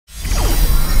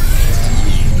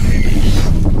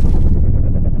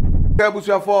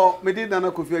for me did na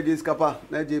Akufo-Addo Jesυs kapa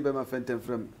na je be ma fentem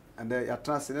frem and ya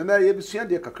trans na ye bisua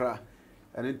de kakra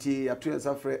and nti ya to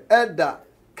safre Elder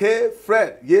K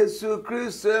Fred Yesu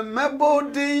Christ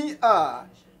mebodi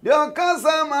Yo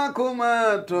kasa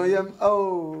makuma toyem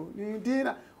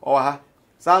nidina ha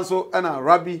sanso ana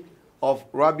Rabbi of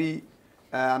Rabbi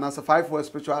and as a 5-4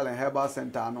 spiritual and herbal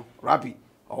center no Rabbi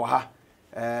ha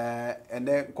and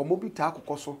then komobi ta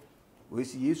kokoso we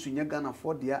see Yesu nya Ghana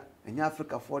for dia enya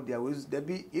Africa for dia we there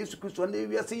be Yesu Christ na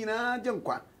we say nyina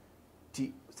jenkwa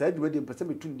ti said we dey person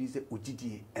between this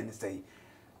ogidie and say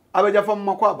abeja fam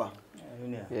makwaba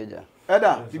yeja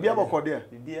eda bibia boko there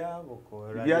bibia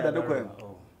boko bibia da dekwa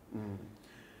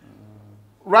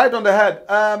right on the head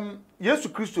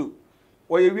Yesu Christ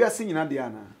we wiase nyina dia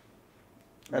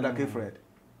na eda K Fred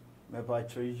me pa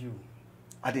you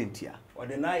adentia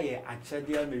ordinary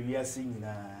achedia me wiase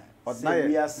nyina ordinary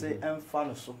wiase emfa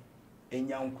no so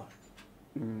enyankwa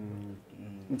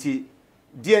nti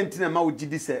die ntina ma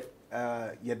ogidi se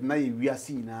yedna ye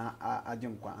wiase nyina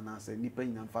agenkwa ana se nipa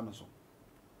nyina mfa no so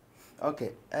okay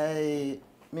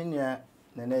minia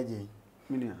neneje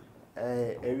minia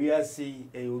wiase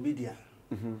obidia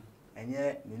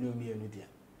enye menu mienu dia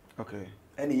okay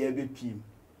ene ye be pim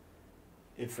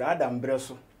efrada mbre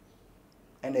so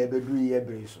ene ebedu ye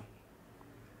bre so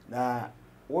na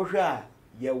wo hwe a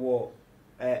ye wo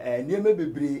nieme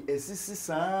bebre esisi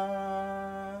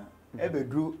saa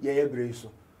ebedu ye bre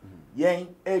so yen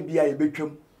ebia ye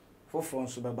betwam foforo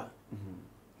nso beba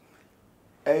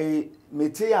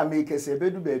mete ya make se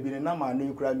bedu ba bi na ma no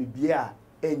ikura me bia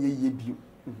enye ye bio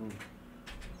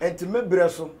enti mebre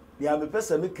so ya me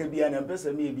pesa me ka bia na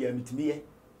pesa me bia mitimi ye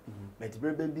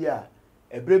metbre be bia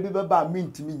ebre bi beba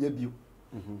mintimi ye bio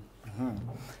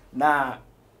na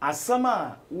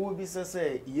asama wo bi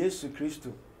se Yesu Kristo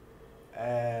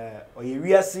oye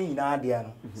wiase nyina ade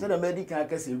no se na medical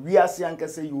aka se wiase anka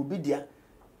se ye obi dia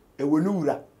ewonu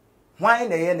wura hwan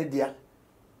na ye ne dia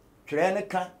twere ne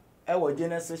ka ewo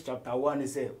Genesis chapter 1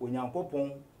 say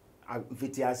onyankopon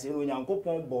mfitiase no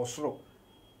onyankopon bo soro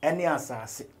ene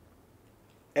asase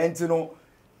enti no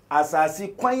asase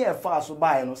kwan ye fa so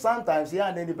bae no sometimes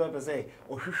ya na ni pepper say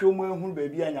ohwehwe mu ehunu ba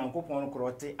bia nyankopon no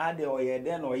krote ade oye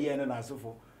den na oye ne na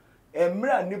asofo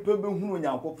emra nipa be hunu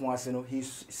onyankopon ase no he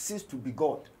ceased to be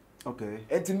God. Okay.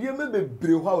 Enti nie me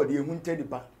bebre ho a de ehun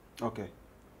tedipa. Okay.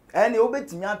 Ene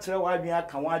obetimi atre wadwen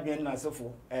aka wadwen na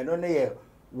asofo eno ne ye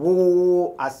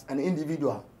wo as an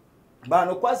individual. Ba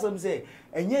no kwasem say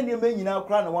enye ne me nyina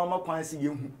akra na wa makwan se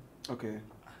yehu. Okay.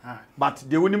 But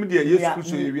the wonim de Yesu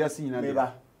Kristo ye wiase nyina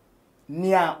de.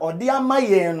 Nia ode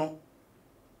amaye no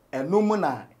eno mu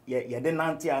na ye de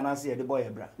nante anase ye de boy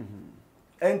bra.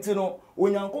 Enti no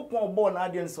onyankopon bo na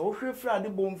ade nso wo hwefra ade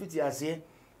bo mfiti ase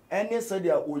ene se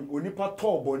dia onipa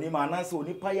tobo ni ma anase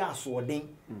onipa ya asoden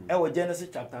e wo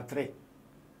Genesis chapter 3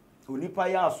 onipa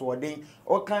ya asoden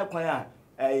o kan kwan a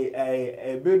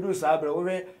bedu sabre wo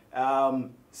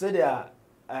se dia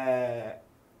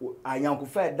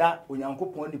Ayankufa-Addo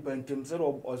onyankopon nipa ntem se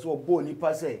o bo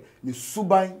nipa se ni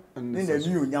suban ni na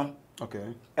mi onyam.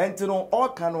 Okay. Enti no o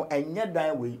kan no enye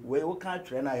dan we wo kan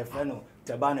twere na ye fe no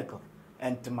tabernacle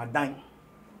and madan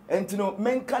enti no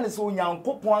menka ne so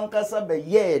onyankopon ankasa be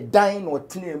ye dan no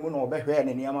tene mu no obehwe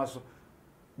ne niam so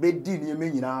be di ne me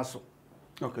nyina so.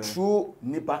 Okay. True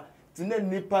nipa tene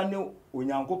nipa ne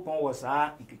onyankopon wo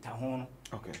saa ikita ho no.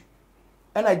 Okay.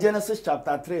 And Genesis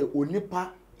chapter 3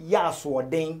 onipa ya so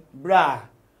den bra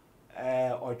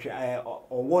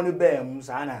owo ne be mu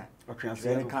saa na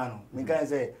otwe kan no menka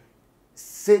say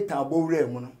Satan bowre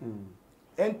mu no.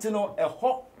 Enti no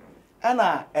eho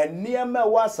ana eniema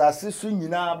wa asase su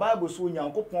nyina Bible so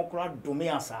onyankopon kora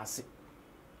dome asase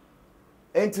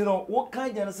enti no wo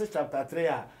kan Genesis chapter 3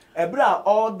 a ebra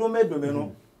all dome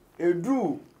no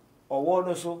edru owo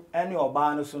no so ene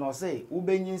oba no so no say wo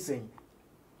benyinsen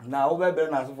na wo bebe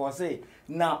na so for say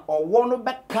na owo no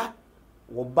beka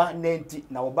wo ba nanti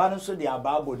na wo ba no so de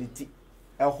aba body ti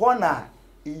eho na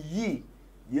yi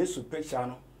Yesu picture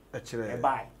no e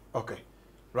bai. Okay,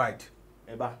 right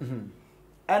eba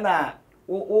ana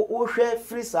o hwe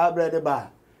free sabrede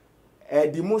ba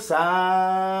di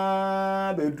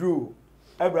musa bedru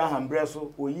Abraham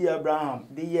breso oyi Abraham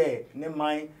de ye ne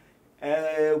man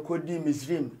kodi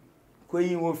Misrim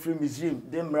koyi wo free Misrim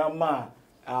de mrama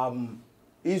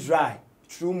Israel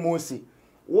through Moses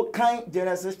wo kan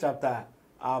Genesis chapter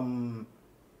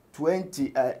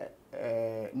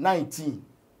 19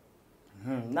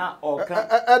 na oka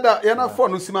eda ye na fo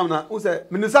no simam na wo say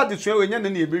minisa de twen we nya ne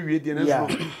na ebewie de ne so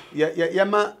ye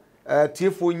ma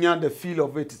tiefo nya the feel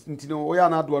of it ntino wo ya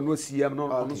na do no siem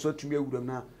no no so atumi awuram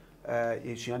na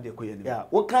ye sua de koye ne yeah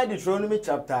wo kan Deuteronomy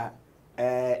chapter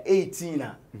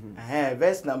 18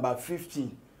 verse number 15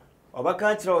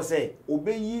 obaka kire say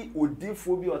obeyi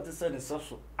odifo bi otese ne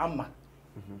seso ama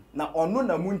na ono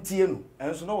na muntie no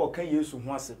enso na woka Yesu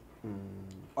ho ase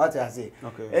what I say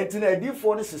enti na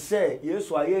adifo no se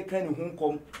Yesu aye ka ne ho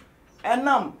nkom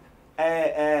enam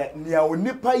nia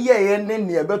onipa ye ne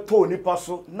ne beto onipa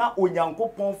so na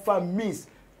onyankopon fa means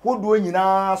hodo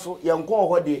nyina so ye nko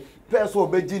ho de person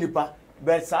obegi nipa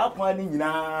but sa kwa ni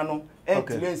nyina no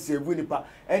entire nsevu nipa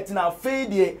enti na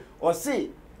afeedie o se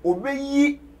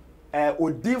obeyi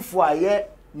odifo aye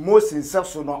Moses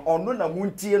so no ono na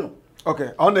muntie no okay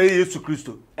ona Yesu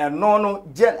Kristo eno no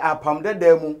je apamde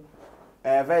demu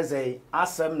verse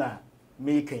asem na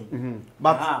making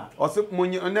but o se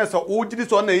munye onesa o gidi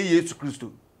so ona Yesu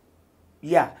Kristo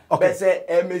yeah but say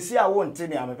Mesia wonte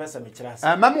ne amepesa me kira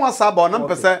ase memo asaba ona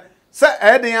mpesa se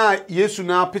eden a Yesu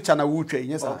na picture na wutwe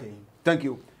yes okay thank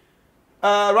you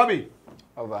Rabbi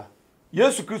over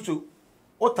Yesu Kristo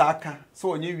otaka so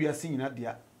onye wiase nyina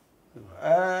dia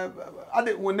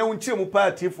ade wona unchire mu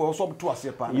party for so to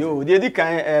ase pa yo de di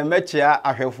kan mechia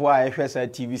ahwefo a ehwesa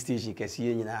TV station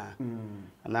kesiye nyina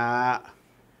na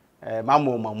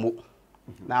mamo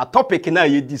na topic na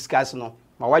ye discuss no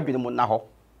ma wadwene mu na ho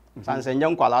sanse nya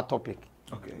nkwala topic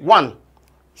okay one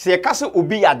se kase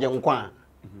obi ya de nkwa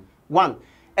one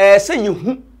se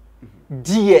yehu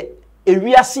die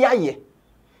ewiase aye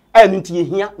enu nti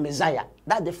yehia Messiah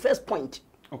that the first point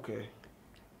okay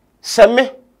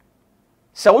seme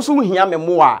se wo so hia me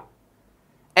mo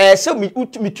a se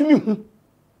mitumi hu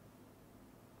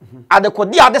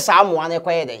adekodi ade sa mo an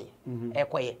ekoye den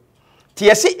ekoye ti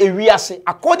yesi ewiase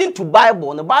according to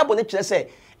Bible the Bible ne kire se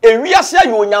ewiase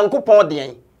ayo onyankopon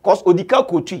den cause odika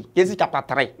kotui Jesυs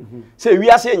chapter 3 se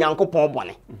ewiase onyankopon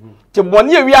bone ti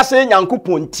bone ewiase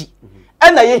onyankopon ti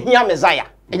ena ye hia Messiah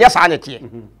eje sa ne tie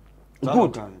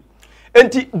good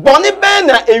enti bone ben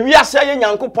na ewiase ayo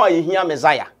onyankopon ye hia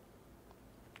Messiah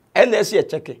NS ye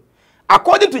check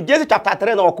according to Jesυs chapter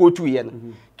 3 na okotu ye no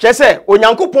che se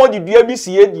onyankopon di dua bi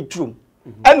sie di trum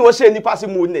ene wo se nipa se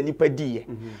mu na nipa di ye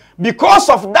because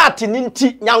of that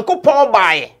ninti nyankopon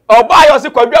baaye obaye o se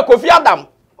kwadua kofi Adam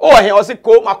o he o se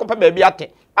ko makopa ba bi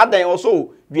ate adan o so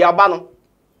duaba no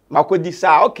makodi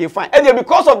sa okay fine ene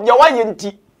because of the one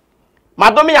yenti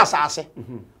madome asase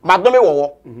madome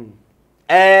wowo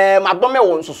madome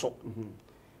wo nsoso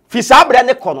fisa bre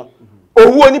ne kono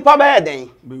owu onipa ba eden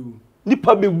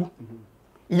nipa bewu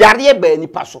yare ba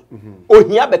nipa so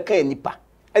ohia be ka nipa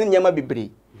ene nyama bebre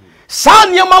sa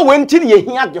nyama wenti ne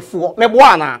yehia defo mebo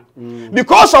ana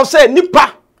because of say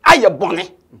nipa aye bone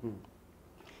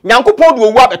nyankopon de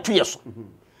owu abeto yeso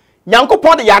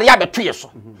nyankopon de yare abeto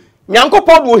yeso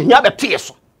nyankopon de ohia abeto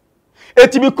yeso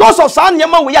eti because of sa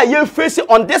nyama we ya ye face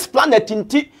on this planet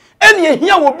nti ene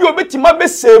yehia wo bi obetima be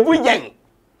save yen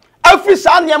afi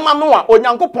sa nyama no a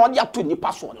onyankopon de ato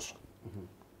nipa so so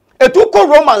etu ko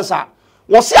Romans a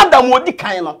wo se Adam odi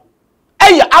kan no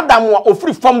eye Adam a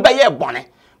ofiri fom be ye bone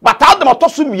but Adam to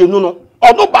so mienu no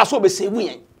odo ba so be save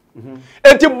yen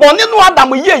enti bone no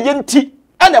Adam ye nti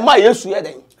ene ma Yesu ye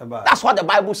den that's what the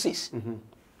Bible says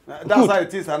that's how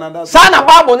it is another sana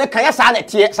Bible ne kan ya sa na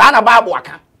tie sana Bible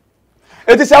aka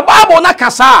enti se Bible na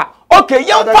kasa okay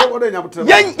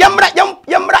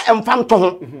yemra emfanto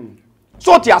ho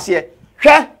so ti ase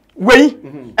hwe wei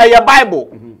eye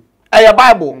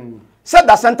Bible set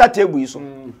the center table so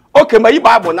okay ma yi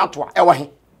Bible na to e wo he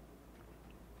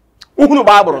uhunu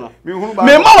Bible no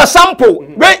me ma wa sample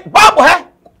we Bible he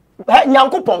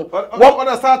nyankopon wo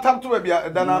da sa tam to bia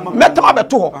dana ma metama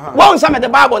beto ho wo nsa me the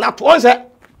Bible na to onse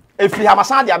efiri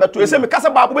hamasa de abeto ese me kasa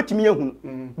Bible betimi ehunu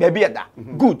ba bi eda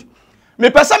good me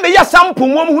pesa me ya sample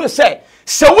mo hu se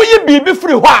wo yi bibi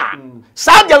free ho a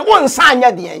sa de wo nsa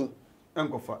anya de en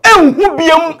enkofa enhu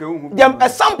biem dem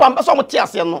sample am so mo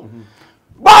tiase no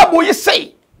Bible yi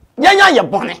say nyanya ye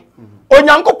bone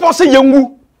onyankopon se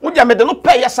yenwu wo de me de no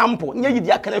pay ya sample nya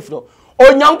yidi akana firo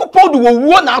onyankopon de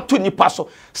wo na ato nipa so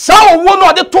sa wo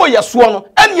no de to ye so no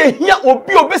ene ye hia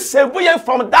obi save ye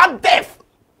from that death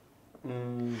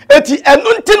eti enu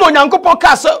nti no onyankopon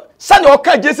ka so sane o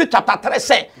ka Jesυs chapter 3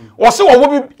 say wo se wo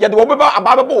bi ye de wo be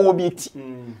ababebo wo bi ti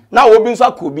na wo bi nso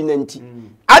akobi na nti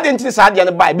ade nti sa ade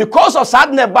ne bai because of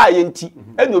sad na bai ye nti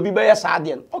ene obi be ye sa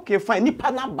ade okay fine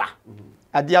nipa na ba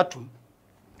ade atum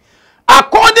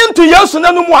according to Yesu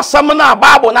nanu mu asam na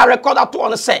Bible na record ato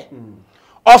on say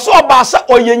also ba say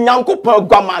oye nyankopon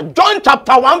agwama John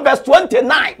chapter 1 verse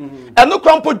 29 eno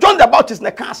krompo John the Baptist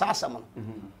na ka asam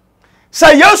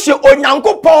say Yesu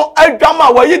onyankopon agwama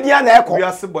wa yidia na eko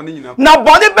na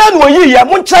bone be na oyi ye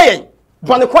mo nche yen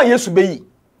bone kwa Yesu be yi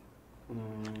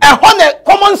e ho ne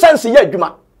common sense ye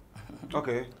adwuma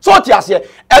Okay. So what you say?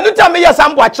 Anytime me yes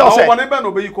am bo ache o say. One be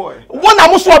no be ko e. Won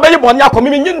am so obeyi boni akomi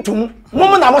me nyintum.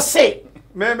 Mo na mo say.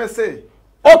 Me say.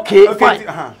 Okay, fine.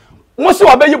 Mo say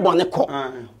obeyi boni ko.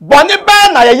 Boni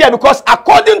be na ye because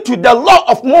according to the law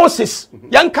of Moses,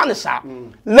 yan kan sa.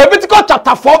 Leviticus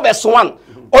chapter 4 verse 1.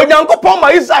 Onyankopon ma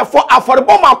Israel for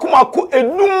aforebo makomako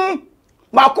enum.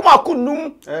 Makomako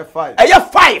num. 5. Eye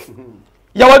 5.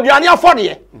 Ye wa duane afore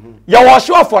ye. Ye wa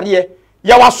hwe afore ye.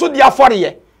 Ye wa sodi afore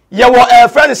ye. Ye wa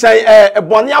friend say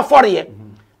boni afore ye.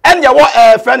 En ye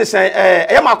wa friend say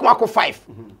eye makomako 5.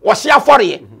 Wo hwe afore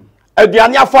ye.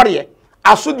 Aduane afore ye.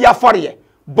 Asodi afore ye.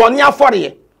 Boni afore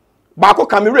ye. Baako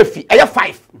kamera fi eye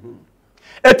 5.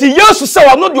 Eti Yesu se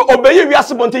wa no de obeyi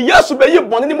wiase bonte Yesu beyi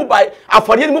boni ni mu bai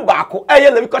afore ni mu baako eye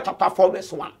Leviticus chapter 4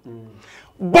 verse 1.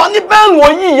 Boni ben wo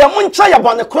yi ye mu ncha ya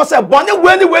boni cross e boni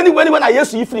weni na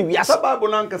Yesu yi free wiase.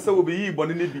 Bible na nka se obeyi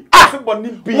boni ni bi. Se boni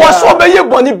bi. Wo so obeyi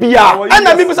boni bia.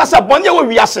 Ana mi bisa se boni wo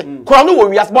wiase. Kro no wo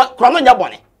wiase, kro no nya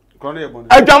boni. Kro no ye boni.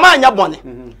 Adwama nya boni.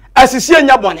 Asisi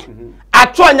nya boni.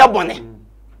 Ato nya boni.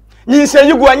 Nyinse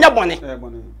yigu nya boni.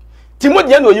 Timo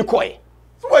de na oyi koe.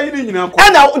 So why you nyina ko?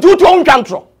 Ana ntutu on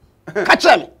twantro. Ka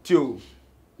kire me. Tio.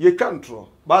 Ye twantro.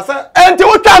 Ba sa enti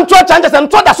wo twantro change se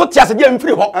nto da so tiase de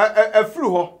mfiri ho. Afiri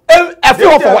ho.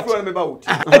 Afiri ho for what?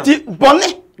 Enti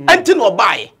boni enti no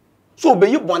bae. So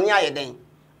obeyi boni aye den.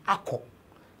 Akọ.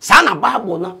 Sa na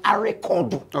Bible na a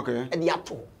record. Okay. E de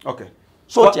ato. Okay.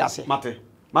 So tiase. Mate.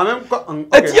 Mame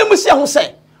eti yemusi ho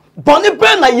se boni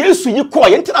ben na Yesu yi ko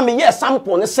ye ntina me ye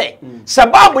sample ne se se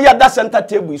Bible ya da center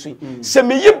table so se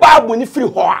me yi Bible ni free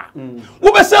ho a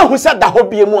wo be se hu se da ho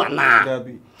bie mu ana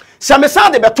se me sa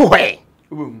de beto ho e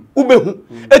ubehu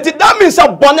eti that means a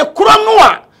boni kro no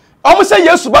a omo se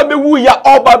Yesu ba be wu ya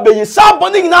oba be yi sa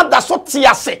boni nyina da so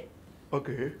tiase.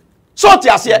 Okay. So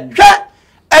tiase hwe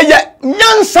eye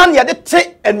nyansa ne de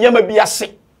te enema bi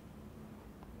ase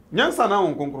nyansa na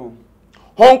won konkron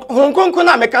Hong Kong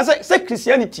na me kan say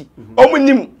Christianity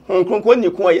omunim Hong Kong ni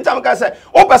ko yi tam kan say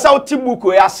o pesa o ti book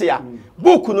o ase a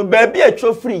book no ba bi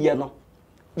atwo free ye no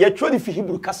ye tro di fi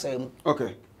Hebrew kasa mu.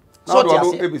 Okay. So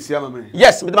do ebisi ama me.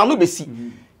 Yes, me no besi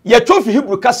ye tro fi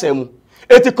Hebrew kasa mu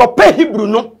eti kope Hebrew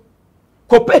no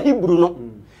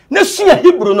na sua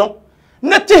Hebrew no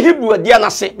na te Hebrew dia na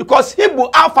se because Hebrew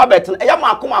alphabet no e ya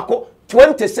mako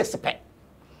 26 pe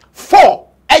 4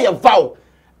 e ya vowel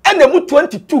and the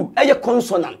 22 a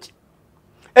consonant.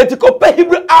 Eti ko pe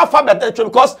Hebrew alphabet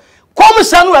because come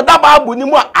say no that Bible ni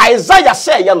mu Isaiah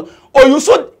say ya no or you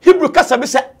so Hebrew kasa be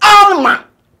say alma.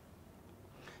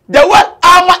 The word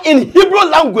alma in Hebrew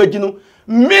language no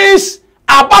means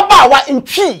ababawa in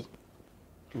tree.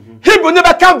 Hebrew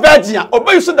never can virgin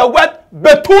or you so the word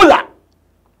betula.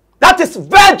 That is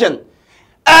virgin.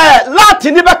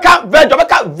 Latin never can virgin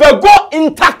virgo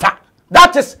intacta.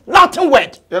 That is Latin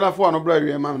word.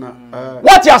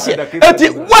 What you say? Eti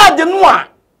word no a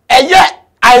eye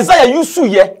Isaiah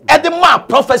yusu ye e de ma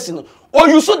prophecy no or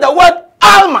you so the word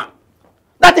alma.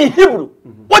 That in Hebrew.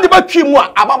 What about twi mu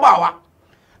a ababawa?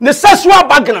 Ne sexual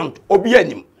background obi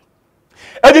anim.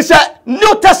 E dey say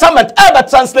New Testament ever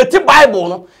translate Bible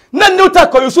no. Na New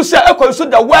Testament yusu say e yusu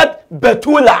the word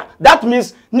betula. That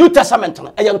means New Testament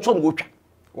no e ye ntwa mo twa.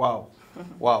 Wow.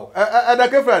 Wow.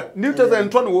 Adake friend, New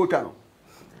Testament ntwa no wo twa no.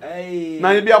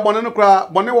 Na ye bia bone no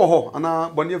kra bone wo ho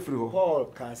ana bone afiri ho. Paul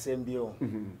can say bio.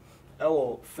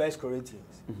 Ewo 1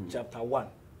 Corinthians chapter 1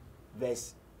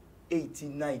 verse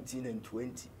 18, 19 and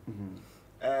 20.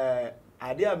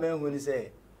 Ade a men when say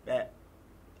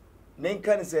men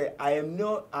can say I am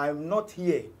not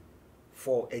here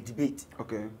for a debate.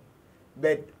 Okay.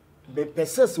 But the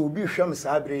persons will be sham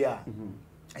sabre ya.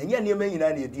 Enya ne men nyina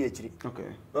na edi akiri. Okay.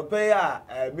 Papa ya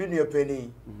me nua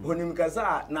pani honim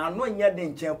kasa na ano nya de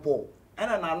nchen Paul.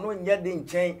 Ena na ano nya de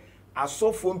nchen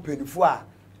asofo mpanifo a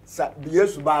sa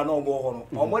Yesu ba na omo ho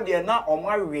no. Omo de na omo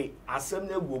awe asem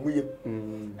na egu omu yem.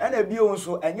 Ena bi o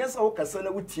nso enya sa wo kasa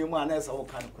na wutie mu ana sa wo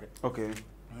kan kore. Okay.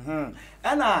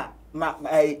 Ena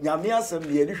nyame asem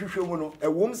ye de hwehwe mu no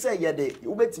ewom se ye de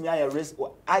wo betimi aye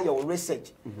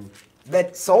research.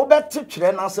 But so better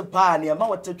twere na se pa na ma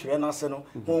wote twere na se no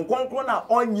konkonkron na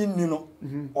onyi ni no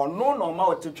ono no ma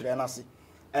wote twere na se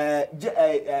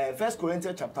 1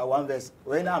 Corinthians chapter 1 verse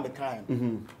we na am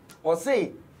kan o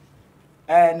say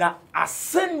na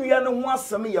asenua no ho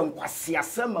asem ye nkwase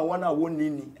asem ma wona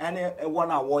wonini ene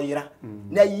wona wo yira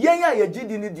na yen a ye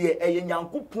gidi ni de eye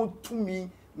nyankopon tumi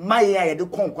maye a ye de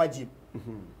konkwaji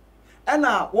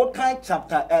ena wo kan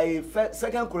chapter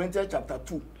 2 Corinthians chapter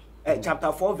 2 chapter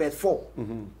 4 verse 4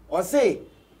 or say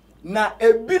na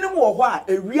ebinim wo ho a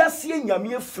ewiase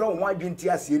nyame efra wo adwenti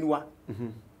ase niwa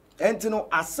Entino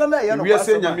asema ye no we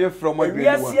say nyame from what we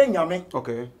say nyame.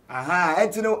 Okay. Aha,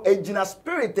 entino ejina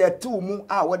spirit to mu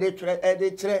a wo de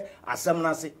kire asem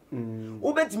na se.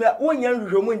 Ubetimi wonya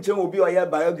nhwehwemu nchen obi oye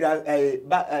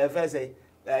biography first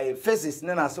physics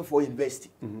na so for university.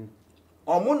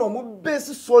 Omo no mo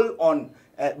base soul on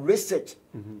research.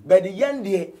 But the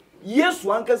yende yes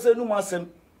one can say no masem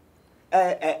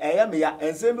me ya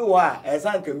ensem bi wo a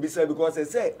esan kan bi say because they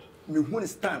say me hu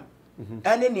stand.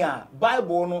 And in your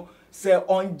Bible no say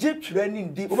on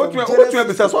training deep from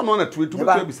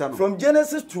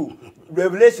Genesis to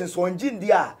Revelation so on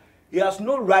dia he has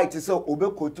no right to say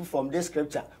obekotu from this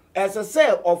scripture as I say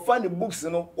of funny books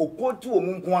no okotu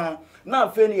omunkwa na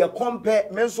afeni ye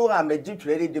compare me so ha meji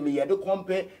training dem ye de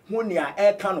compare hu ne a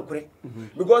e ka no kore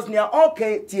because ne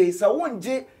okay tie say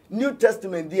wonje New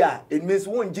Testament dia it means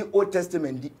wonje Old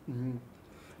Testament di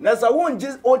na sa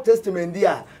wonje Old Testament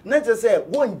dia na je say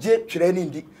wonje training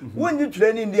di wonje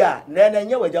training dia na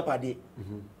enye wajapade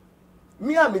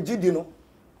mi a megidi no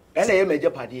ena ye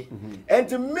majapade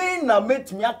enti me na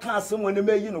metimi aka asem woni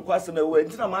mayi no kwasem e we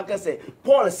enti na maka say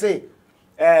Paul say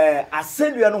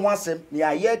asendua no ho asem ne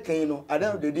aye kan no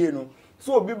adan de dey no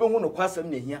so obi be hu no kwasem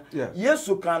ne hia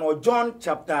Yesu kan o John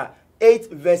chapter 8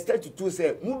 verse 32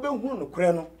 say mu be hu no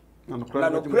kure no na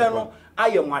no kure no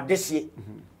aye mwadehye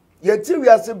yeti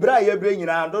wiase bra ye bre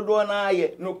nyina dodo na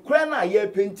aye no kure na aye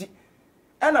penti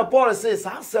ena Paul says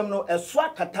asem no eso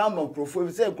akata ma nkrofo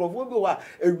bi say nkrofo bi wa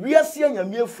ewiase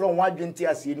anyame from wadwenti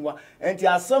ase ni wa enti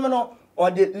asem no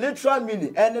or the literal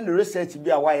meaning and the research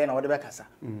bi a wa ye na wo de bekasa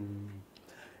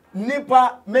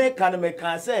nipa me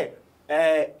kan say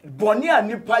boni a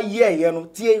nipa ye no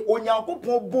tie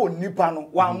onyankopon bo nipa no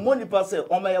wa mo nipa say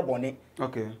o ma ye boni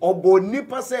okay obo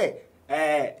nipa say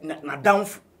na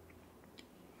downfall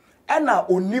ena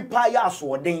onipa ya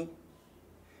asoden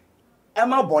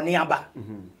ema boni aba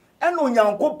ena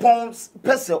onyankopon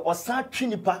pese osan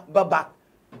twinipa baba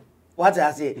what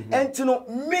I say entino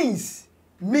means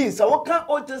what can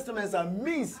Old Testament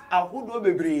means ahodo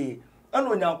bebre ena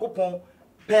onyankopon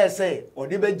pese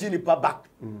ode be ginipa back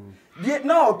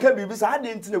na oka bibi sa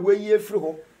ade ntina we yi efiri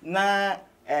ho na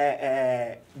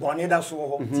boni da so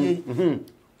ho tie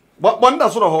boni da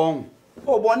so ho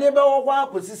o boni be wo kwa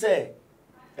akosi se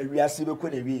awiase be ko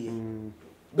na wi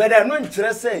beda no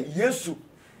nkyere se Yesu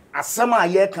asama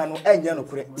aye ka no enye no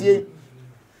kure tie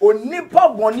onipa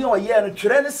boni oye no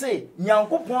twere ne se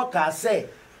nyankopon ka se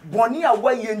boni a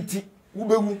waye nti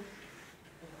wubewu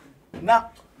na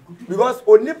because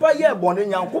onipa ye boni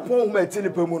nyankopon huma eti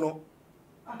nipa mu no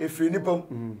efiri nipa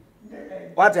mu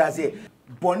what I say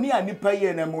boni a nipa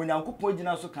ye na mo nyankopon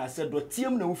gina so ka se do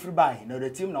tiem na wufiri bai na do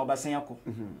tiem na obasan yakọ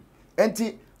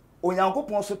enti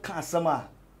onyankopon so ka asama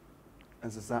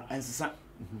ensesa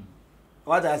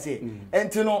what I say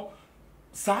enti no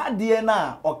saade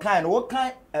na okan no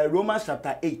wokan Romans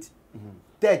chapter 8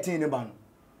 13 ne ba no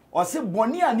o se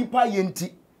boni a nipa ye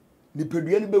nti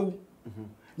nipadua ne bewu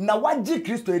na waji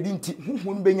Kristo edi nti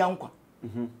huhu no benya nkwa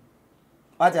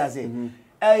what I say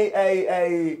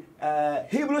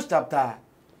Hebrews chapter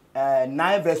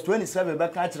 9 verse 27 ba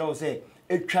ka kire o say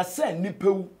etwase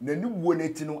nipawu na ni wo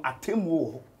neti no atemu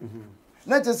ho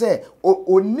na te say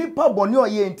onipa boni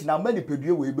oye nti na ma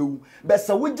nipadua we bewu be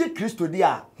se woji Kristo di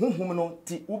a huhum no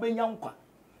ti wo benya nkwa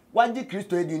waji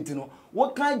Kristo edi nti no wo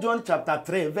kan John chapter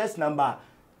 3 verse number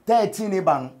 13 e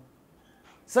ba no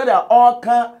say that all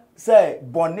can say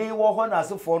boni wo ho na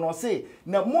asefo no say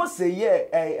na Mose ye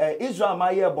Israel ma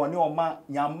ye boni o ma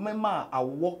nyame ma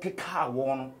awo keka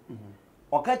awo no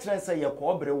o ka kire say ye ko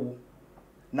obre wo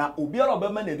na obiara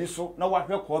obema na di so na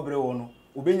wahwe ko obre wo no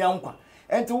obenya nkwa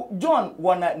enti John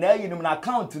wona na ayinim na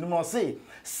account nim no say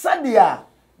sadia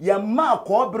ye ma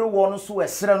ko obre wo no so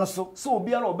esere no so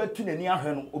obiara obetu nani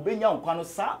ahwe no obenya nkwa no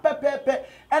sa pepepe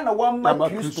ena wa ma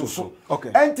Kristo so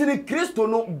enti ni Kristo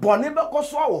no boni be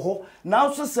koso awo ho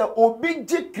na so se obi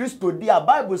gi Kristo di a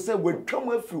Bible say wetwam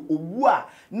afiri owu a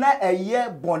na eye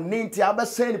boni nti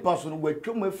abesen ni paso no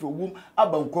wetwam afiri owu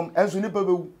abankom enso ni pa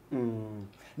bewu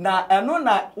na eno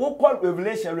na wo call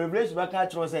revelation ba ka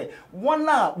kire say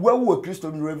wona wawu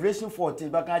Kristo ni Revelation 14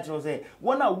 ba ka kire say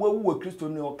wona wawu Kristo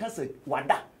ni o kase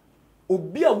wada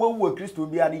obi a wawu Kristo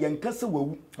bi ade yankase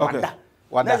wawu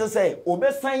wada na say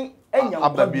obesan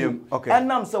enyankwa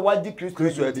enam say waji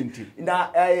Kristo edi na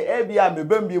bia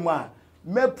mebambi mu a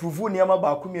me prove niam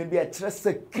ba akomie bi a kire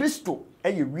say Kristo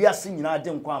eye wiase nyina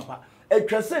ade nkwa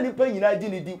etwase nipa nyina adi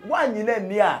ni di wanyina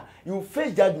ni a you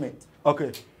face judgment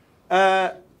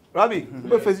Rabbi,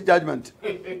 we face judgment.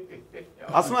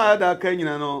 Asma ada ka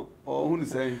nyina no Oh, who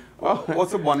is saying?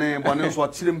 What's a bonnet for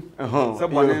chim? Some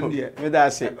bonnet, me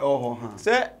that say, oh,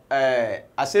 say,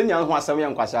 I send young one some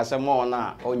young quasi more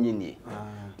na on ye.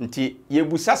 Nti ye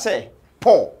busa say,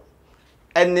 Paul,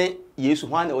 and yes,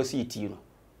 one or see it, you know.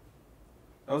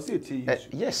 I'll see it.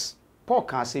 Yes, Paul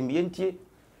can't say me and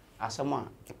as a man,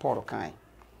 Paul kind.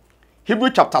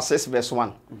 Hebrew chapter 6, verse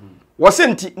 1.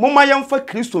 Wasn't Mumma young for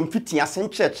Christian fitting a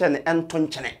Saint Church and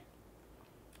Tonchene.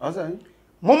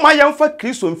 Mumma young for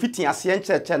Christian fitting a Saint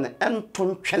Church and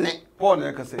Tonchene.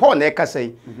 Paul Necker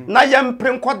say, Na yam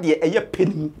prinquad de a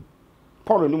penny.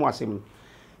 Paul no was him.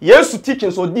 Yes, to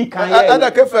teaching so deep. And I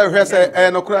prefer say,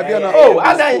 and Okradiana. Oh,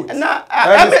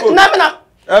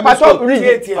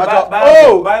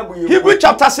 oh, Hebrew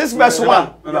chapter 6, verse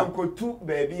 1. Uncle 2,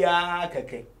 baby,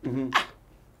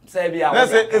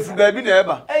 if baby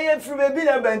never. If baby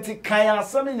never, can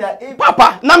something that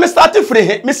Papa, now me started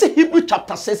free. Me say Hebrew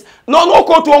chapter 6. No,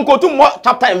 go to Uncle 2 more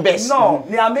chapter and verse. No,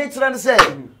 they are made to say.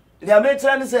 They are made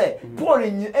to say, Paul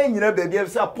in your baby,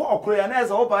 Paul Korea, and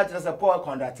as a whole party as a Paul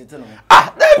conducted.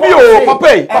 Ah, there be oh,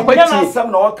 Papa.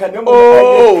 Some no can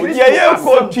oh, yeah,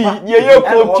 Koti,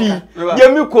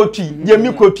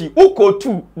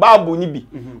 Uko Babu Nibi.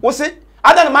 What's it?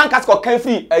 Other man can go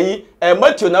free a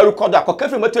Matthew now record that can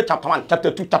free Matthew chapter 1,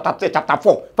 chapter 2, chapter 3, chapter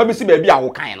 4. For me, see baby, I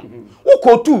will kind.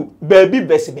 Uko 2, baby,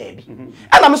 verse baby. And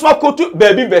I'm so go to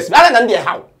baby, verse. I don't know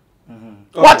how.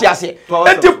 What you say?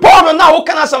 And the Paul now who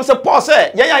can I some Paul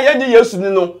say, yeah, yes,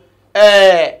 no.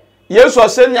 Yes,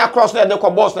 was sending across the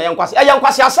boss, and Yankwasi. I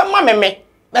Yankwasi, some mamma me.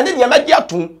 And then you make your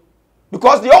tune.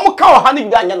 Because the only cow honey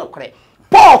done no cray.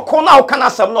 Paul Kona can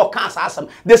some no cancer some.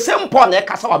 The same Paul ne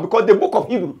Cassava because the book of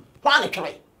Hebrew. One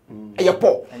Troy. A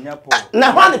Paul.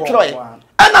 Now one Troy.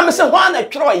 And I'm saying one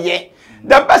Troy, ye.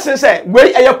 The person say,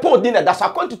 wait a Paul dinner that's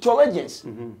according to origins.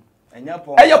 And your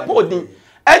Paul dinner.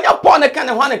 And your pawn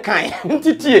can one kind.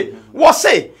 Titi was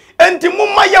say, and the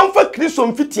mumma young for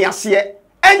Christian fittias here,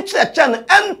 and church and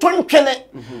Tonchene.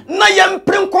 Na yam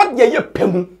prinquad ye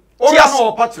pemu.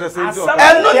 Oh, Patrick, and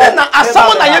no, as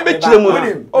someone I bet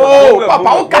you. Oh,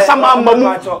 Papa, Casama,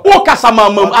 oh, Casama,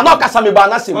 and not Casami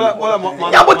Banasim.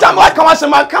 Yabutam, I come as a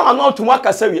man, come out to work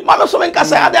as a Mamma Somen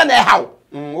Casa, I don't know how.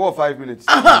 Oh, 5 minutes.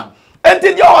 And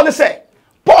did you all say,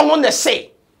 Paul on the say.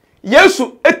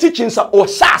 Yesu a teaching sa o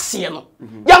sasie no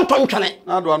yam tontwene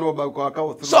na do anu ba ko aka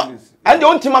wo 3 minutes and the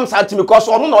only mam sa timi because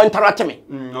ono no interact me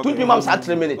 2 mam sa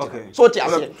 3 minutes so ti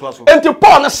ase enti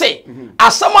Paul na say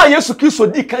asama Yesu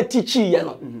Kristo di kan teach ye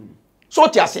no so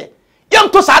ti ase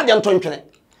yam to sa de tontwene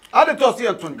ade to se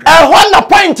tontwene e na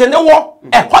point ne wo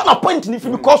e na point ni fi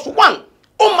because one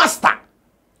o master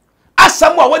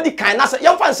asama wa di kan na say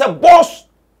yam fan say boss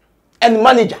and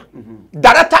manager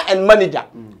director and manager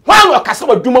when we kasa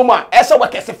wa dwuma mu a ese wa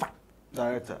kesifa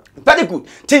director very good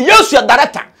ti Yesu ya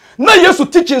director na Yesu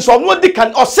teaching so no di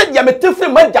kan o said ya metefre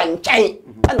maja nchen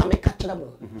na me ka kire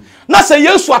mo na say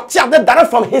Yesu atia the direct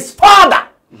from his father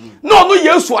no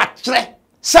Yesu a kire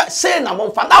say na mo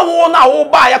fa na wo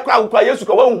ba ya kra Yesu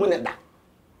ko wa hu ne da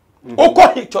o ko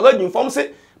hi cholo di inform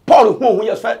say Paul hu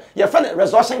ya fa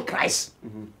resurrection Christ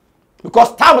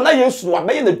because time na Yesu wa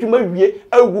be na dwuma wie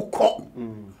awu ko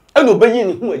eno bayi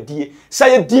ni hu adie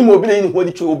say di mo bi ni hu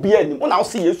adi obi ani mo na wo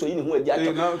say Yesu yi ni hu adi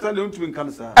ajo na tell you to be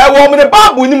cancer wo me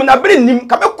Bible ni na bere nim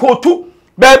ka me kotu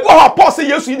beebi ho Paul say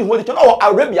Yesu yi ni hu adi na wo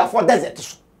Arabia for desert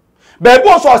so beebi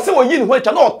ho so say wo yi ni hu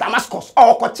adi na wo Damascus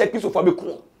o ko check Kristo for be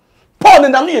ku Paul ni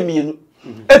na no ye mienu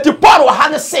eti Paul wa ha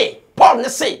ne say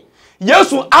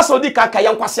Yesu asodi kaka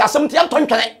yan kwase asem te yan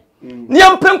tontwene ni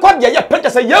yan penko de ye pente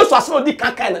say Yesu asodi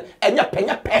kaka na enya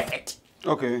penya perfect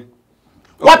okay.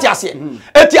 What you say?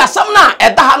 Eti asam na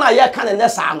edaha na ye kan ne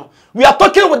sa no. We are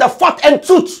talking with the fact and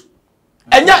truth.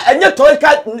 Enya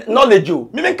theoretical knowledge you.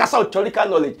 Me mean kasa theoretical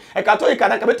knowledge. E ka theoretical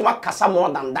na ka betuma kasa more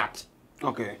than that.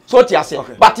 Okay. So what you say?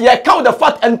 Okay. But ye count the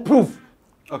fact and proof.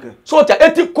 Okay. So what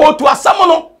eti ko to asam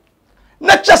no.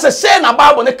 Na just say na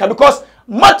Bible ne ka because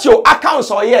Matthew accounts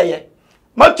or ye.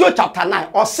 Matthew chapter 9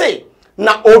 or say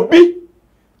na obi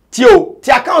ti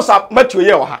accounts of Matthew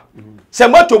ye o ha. Say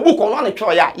Matthew book on na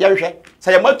twa ya hwe.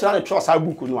 Say Matthew na twa sa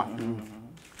book no a.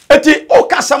 Eti o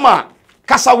kasama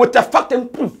kasa with the fact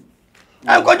and proof.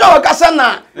 And ko jo kasa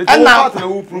na and na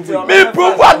me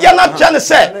proof what dia na twa ne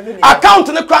say account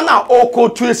ne kra na o ko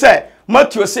tu say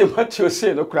Matthew say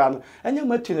no kra no. Anya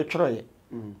Matthew ne twa ye.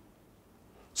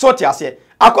 So ti ase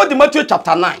according to Matthew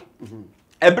chapter 9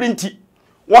 ebrinti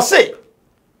wo say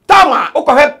tama o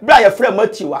ko he bra ya frɛ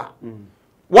Matthew a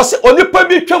wo say onipa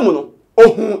bi twam no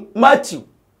ohun Matthew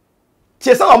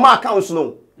tie say o ma account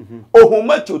no ohun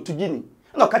Matthew to gini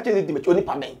na ka tell ni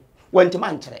onipa ben wanti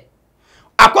man kire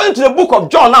according to the book of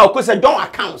John now ko say John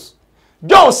accounts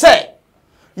John say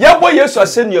Yebo Yesu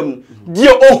aseniam die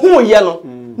ohun ye no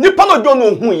nipa no John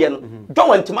ohun ye no John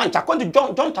wantima ncha according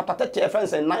to John chapter 30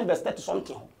 verse 9 verse 30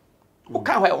 something o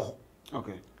kan ho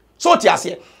okay so ti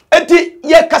ase enti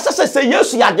ye kasa se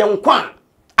Yesu ya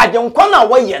adenkwa na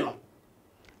wo ye no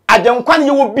adenkwa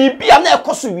ne wo bibia na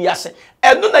ekoso wiase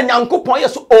eno na Nyankopon ye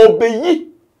so obeyi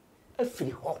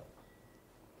afiri ho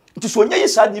nti so onye yi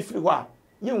sadi firi ho a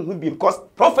ye nhu bi because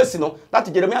prophecy no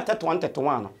that Jeremiah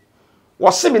 31:31 no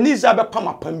wose me ni Israel be pam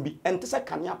apam bi ente se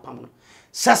kane apam no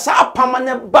se sa apam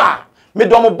ne ba me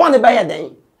do mo bone be ye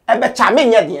den e be cha me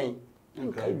nye den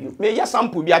me ya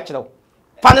sample bi a kire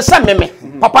fa ne se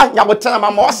meme papa nyabotere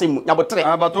ma ma wose mu nyabotere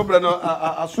abato bre no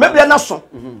me bre na so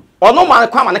ono ma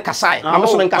kwa ma ne kasae ma me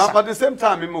so me nkasa but at the same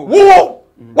time me wo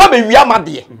wa be wi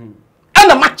amade e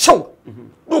na ma chew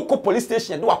do ko police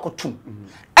station do akotum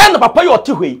e na papa yo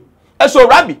te hwei e so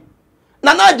Rabbi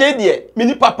na na je de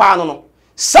mini papa no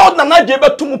South na je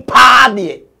betum pa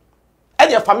de e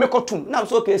de fa me kotum na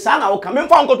so okay sa na wo ka me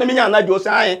fa nkotum me nya na je o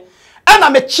san e na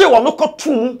me che wo no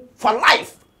kotum for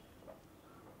life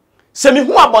se me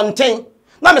hu abonten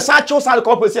na me sa che o san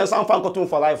ko pesi san fa nkotum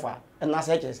for life a na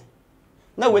sa chese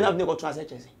na we na be kotum sa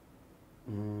chese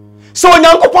so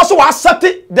Nyankopon so wa accept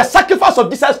the sacrifice of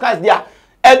Jesus Christ there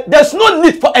there's no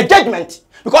need for a judgment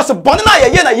because born na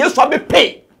ye na Yesu be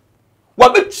pay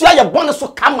wabetua ye bone so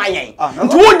kamayen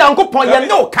nti wo Nyankopon ye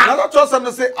ne o ka na to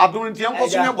some say adom nti enko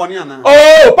so ne bone ana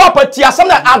oh papa ti asem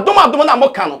na adom na mo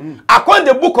ka no according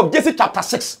the book of Jesυs chapter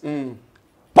 6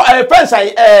 friends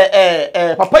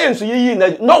papa ye nso yi na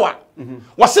Noah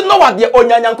wose Noah de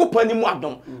onya Nyankopon ni mu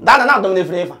adom da na adom ne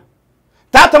freva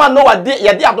tatama Noah de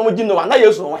ye de adom gi Noah na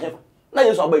Yesu wo hefa na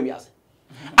Yesu oba wiase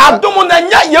adom na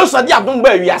nya Yesu de adom ba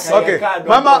wiase okay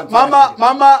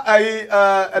mama ai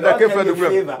da kefe do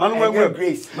frem manu mwe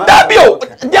grace da bio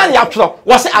dan ya tro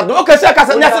wose adom okay say ka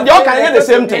say de o kan the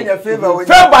same thing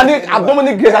favor ni adom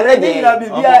ni grace na de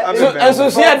enso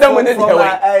si adam ni de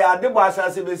we adebo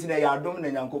asase be si na ya adom na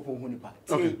Nyankopon hu nipa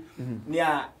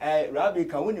nia Rabbi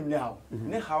ka wonim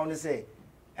ne hawo ne say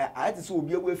I ti so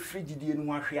obi awu frigidie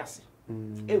no ahwe ase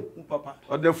papa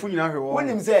odafu nyina hwe wo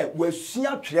wonim say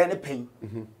wasua twere ne pen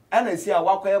ana si a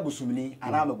wakoya busumni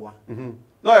ana meboa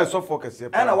no ye so focus ye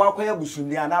ana wakoya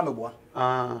busumni ana meboa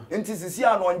enti sisi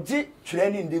a no ngi twere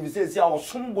ne ndi bi si a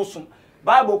osom bosum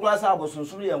Bible class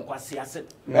abosonsom ye nkwase ase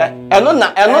eno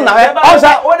na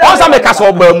onsa me ka so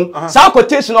ogba mu sa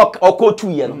quotation okotu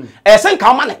ye no sen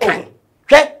ka ma ne kan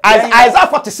Isaiah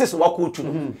 46 wakotu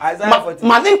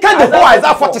maninka the whole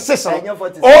Isaiah 46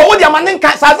 oh wo dia maninka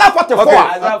Isaiah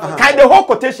 44 kind the whole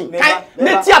quotation kind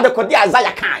netia the kodi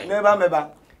Isaiah kan meba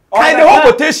kind the whole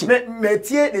quotation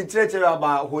metie the church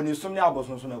about honisum ne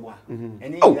abosonsom ebo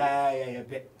eni ya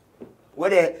pe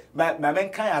wode ma men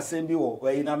kan asem bi wo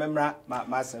we na memra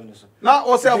ma asem no so na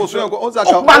o se abosun ko o za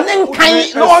ka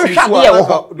maninkan no hwade e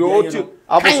wo do o ti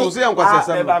abosun se enkwase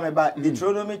sem meba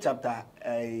Deuteronomy chapter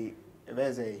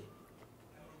verse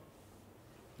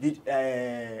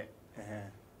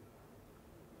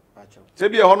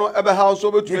Sebi e hono ebe ha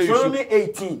so betu e Deuteronomy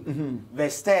 18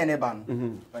 verse 10 e ba no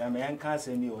but am yan kan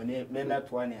say mi one me na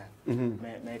to ane a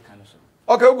me kan so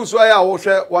okay ogusu aya wo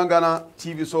hwe Wangana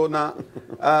TV so na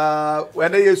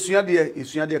when ye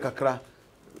esua de kakra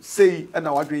sei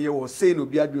na wadwe ye wo sei no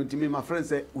bia dwe ntimi my friend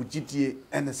say ugitie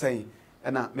ene sei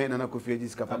na me na Akufo-Addo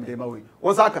skapa de ma we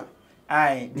won saka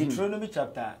Deuteronomy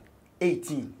chapter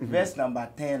 18 verse number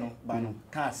 10 no ba no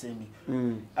kan say mi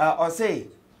o say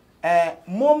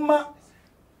moma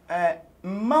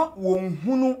ma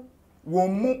wonhunu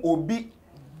wonmu obi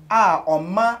a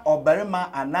oma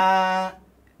obarima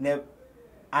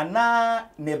ana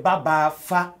ne baba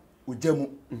fa ojamu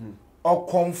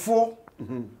okonfo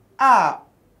a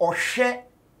ohwe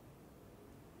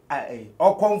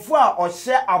okonfo a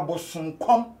ohye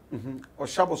abosonkom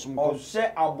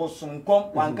ohye abosonkom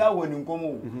wanga woni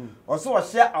nkom o so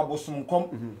ohye abosonkom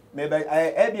mebe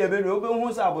ebia be no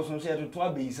obehu se abosonso eto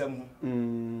abeyisam ho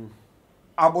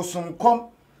abosonkom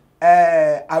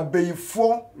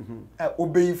abeyifo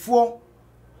obeyifo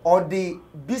odi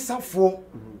bisafo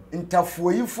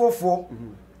ntafoyifofo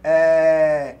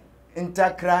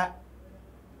intakra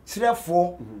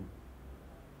chirefo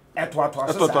eto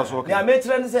aso ya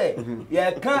metre ne se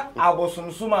ye ka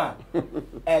abosonsoma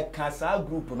ka sa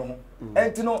group no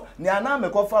enti no ne ana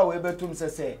mekofa we betum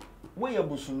se we ye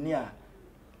bosumni a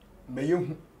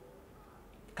meyehu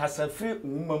kasafri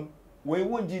umam we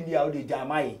wonji ndi a odi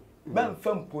jamaye ban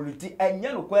fam politi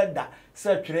enye no kweda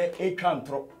se twere etwa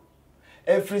ntro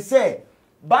efri se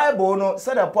Bible no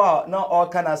said Paul no all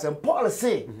can as Paul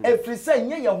say every say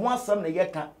nye ye ho asam na ye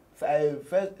ka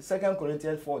 2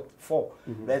 Corinthians 4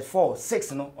 verse 4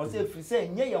 6 no o say free say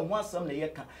nye ye ho asem na ye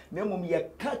ka na mum ye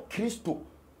ka Kristo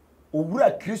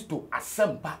owura Kristo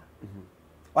asempa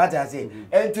what I say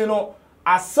enti no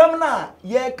asem na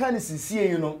ye ka ni sisie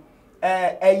yi no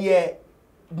eye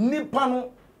nipa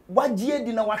no wagye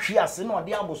di na wahwe ase na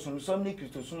ode abosom so ne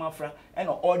Kristo sum afra e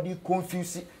na odi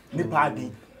confuse nipa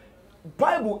adi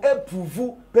Bible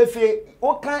approve pefe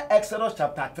o kan Exodus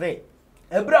chapter 3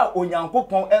 Ebra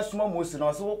onyankopon esoma Moses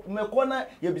na so meko na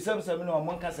ye bisam sam na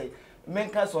mo nka say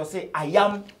menka so say I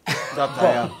am that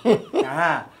I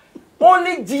am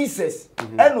only Jesus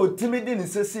and otimidi ni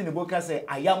sesi ni boka say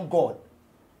I am God.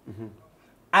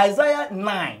 Isaiah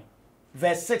 9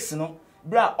 verse 6 no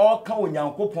bra all kan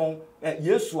onyankopon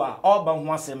Yesu a all ba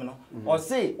ho asem no o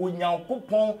say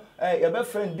onyankopon ye be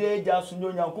friend dey jaso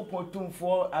onyankopon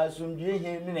tumfo asomdwe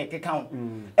hin ni ne keka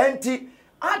enti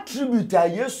attribute a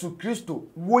Yesu Kristo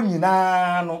wo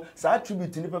nyina no sa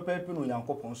attribute ni pepepe no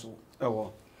onyankopon so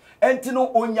ewo enti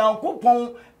no onyankopon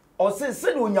o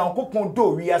se no onyankopon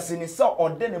do wiase ni se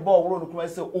ode ne ba oworo no kuma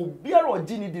se obiara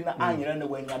ogi ni di na anyere ne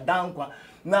wanya dankwa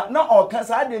na o kan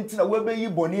sa ade enti na we be yi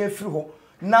bone afiri ho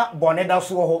na bone da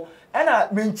so ho e na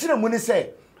menkyire mu ni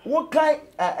se wo kan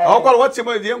akwal what say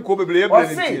dey nko bebre ye bre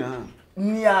ni ti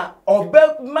nia obe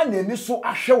manani so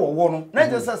ahwe wo no na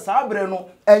je se saabre no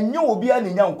enye obi a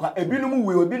ne nyankwa ebinum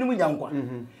we obinum nyankwa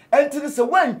enti se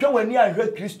wantwa wani ahwe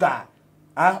Kristo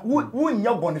a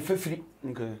wunya bone fefiri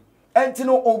okay enti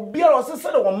no obi a se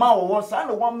se de wo ma wo sa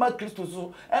na wo ma Kristo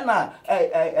so e na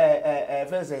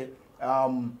verse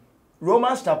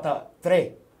Romans chapter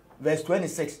 3 verse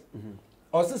 26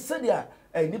 o se dia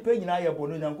nipa nyina ye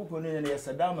bone nyankopon ne ye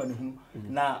sadama ne hu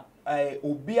na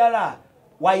obiara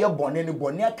waye bone ne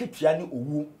bone akatua ne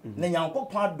owu na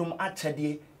nyankopon adom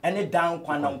akyede ene dan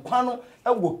kwa na nkwa no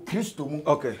ewo Kristo mu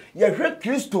okay ye hwe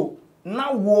Kristo na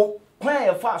wo kwan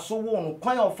ye fa so wo no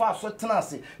kwan ye fa so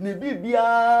tenase ne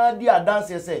bibia di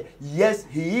adanse say yes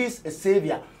he is a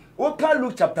savior o kan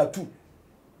Luke chapter 2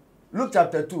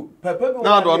 papa bi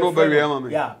na do no be we ma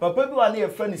me yeah papa bi wa na ye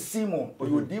friend Simon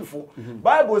oyodifo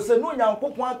Bible say no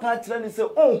nyankopon aka kire ni say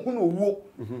onhu no wo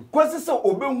kwesi say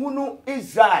obehu no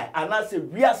Israel ana say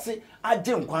wiase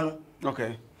agye nkwa no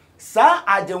okay sa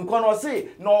agye nkwa no say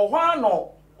na ohwa no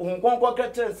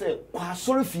onkonkọ kire say kwa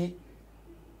sorofi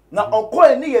na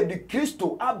okoe ni ye di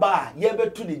Kristo aba ye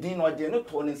betu di din no je no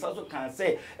to ni nsa so kan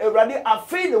say ewrade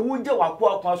afei na wuje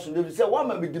wakwa so ne say wa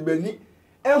ma me di bani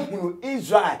ehunu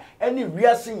Israel any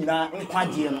wiase nyina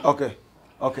nkwaje no okay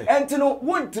enti no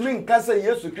wontimi nka say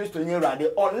Yesu Kristo nye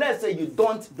Ewrade unless say you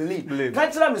don't believe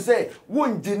kanchira me say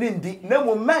wonjini ndi na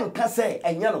mo man ka say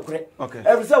enye no kore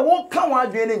every say wo kan wa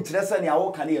adwe ne nkire say ne a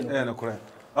wo kan ne no kore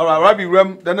all right Rabbi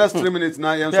Rem the next 3 minutes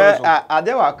now yen so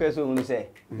ade wa ka so hunu say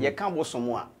ye kan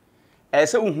bosom a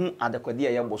say uhu adekode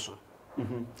ye bosom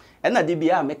na de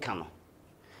bia me kan no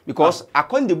because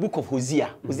according to the book of Hosea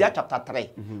chapter 3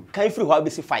 can free how be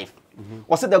 5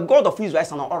 was the God of Israel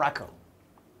is an oracle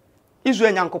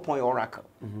Israel nyankopon oracle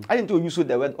I didn't use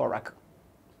the word oracle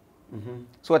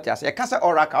so what you say can say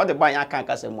oracle the ban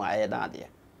can say mo aye dan de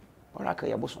oracle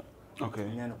ye bosom okay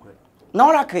na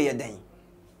oracle ye den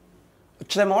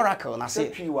Chem oracle na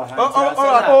say asem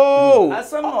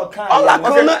no kan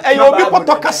oracle no e obi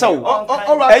poto kasa o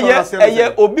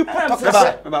e obi poto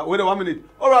kasa wait 1 minute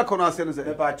oracle na say no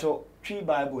say pa cho twi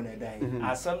Bible na dai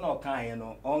asem no kan ye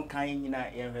no on kan nyina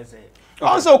ye hwe say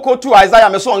also go to Isaiah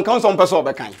me so on kan so person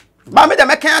be kan ba me de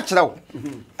me kan akire o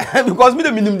because me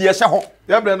de minim de ye hye ho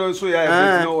ya bre no so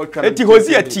ya no what kan eti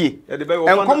Hosea tie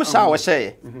enkom sha wo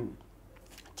hye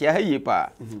tie ha yi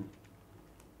pa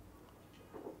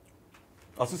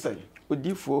Asisai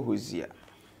odifo Hosea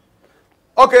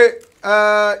okay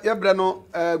yebre no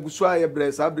gusua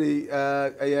yebre sabre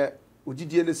ye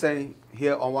ojidie ne sen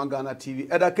here on One Ghana TV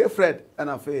Eda K Fred and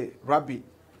afa Rabbi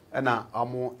na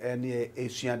amo ene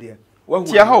esuade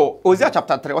tie ha Hosea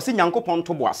chapter 3 o se nyankopon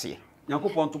to boase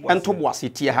ento boase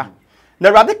tie ha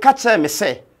na Rabbi ka kire me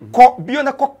se ko bio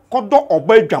ne kodo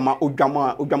oba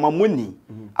odwama moni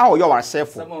a o yo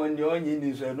waresefo sama ndi onyi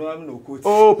ni so no am no coach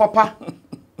oh papa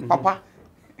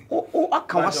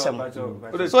aka wasem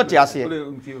so ti ase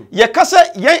ye kasa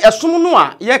ye esum no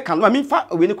a ye kan no me fa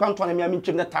we ni kwanto na me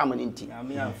twem na time ni nti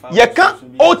ye kan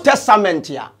Old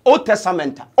Testament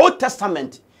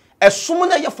esum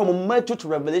na ye from Matthew to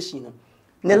Revelation no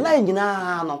ne line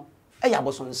nyina no e ya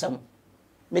boso nsem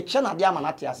me che na de ama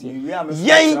na te ase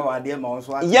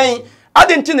yen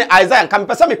adenti ne Isaiah kan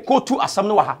pesa me kotu asam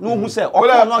no wa ha no hu se o ko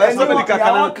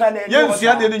no kan yen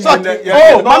sua de ni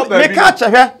me ka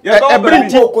chehwe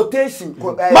ebrinti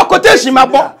quotation ma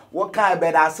bo wo kai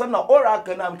be da asam na ora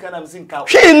kanam sinka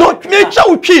twi no me cha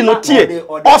wo twi no tie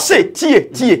o se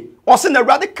tie o se na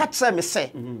Awurade ka che me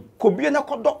se ko bie na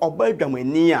kodo oba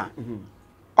adwamani a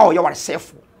o ye ware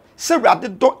sefo se Awurade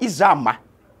do Izama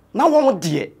na won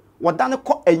de wodane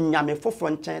ko anyame fofo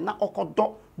nchen na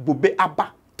okodo bobe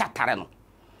aba tatare no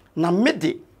na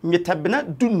mede metabena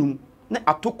dunum ne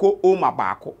atoko oma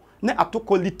baako ne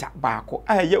atoko liter baako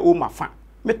aye oma fa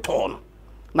meto no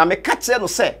na meka kire no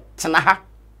se tena ha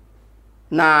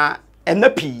na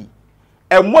enapi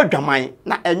emo adwaman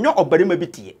na enyo obarima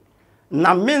bitie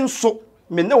na me nso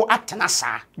me ne wo atena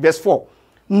saa verse 4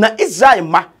 na Israel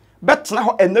ma betena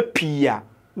ho enapi a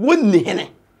wonni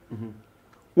hene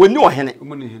wonni ohene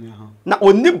na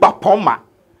onni bapoma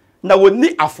na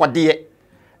wonni afode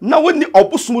na wonni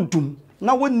obusum dum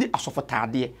na wonni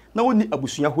asofotade na wonni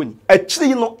abusua honi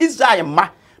akiri no Israel ma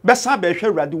besa be hwe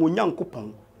Awurade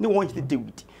wonyankopon ne won hite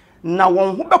David na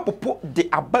won ho bepopo de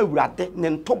aba Awurade ne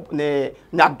ntob ne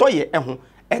adoye eho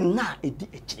ena edi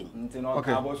akiri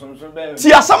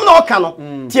ti asam na oka no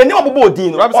tie ne obobo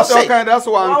odin no o say o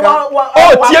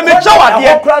tie me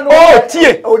chawade o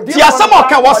tie asam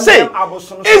oka wo say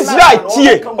Israel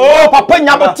tie o papa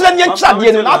nyabotre ne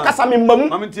nchade no na akasa me mamu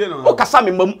o kasa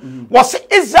me mamu wo say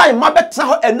Israel ma beta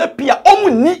ho ena pia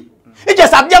omunni ije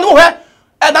sade no hwe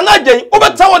eda na agyen o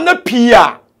beta ho na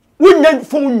pia wunya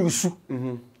fon yusu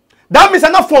that means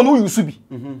na phone yusu bi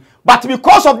but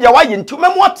because of their way into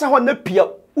memo ata ho na pia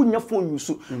unya phone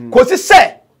yusu kosi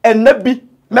se enabi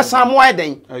mesamo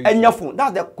aiden enya phone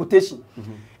that's the quotation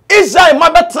Israel ma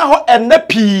beta ho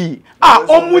enapi a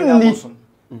omunni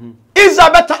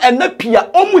Israel beta enapi a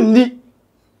omunni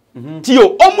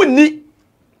tio omunni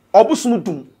obusum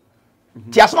dum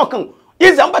ti asoma kan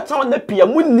Israel beta ho enapi a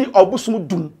munni obusum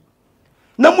dum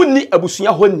na munni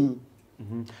abusua honi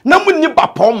na munni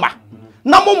bapoma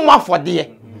na mo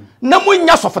mafode na mo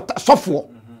nya sofo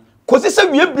kosi se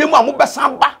wiebrem a mo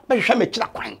besan ba behwe me kira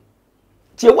kwan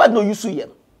tie word no yusu ye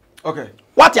okay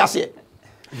what you say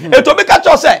eto be ka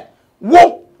cho se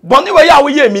wo boni we ya wo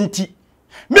ye mi nti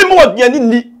me mo oduani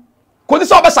ni kosi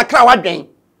se obesakra wadwen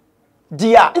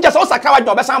dia nje se osakra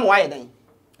wadwen obesan mo aye den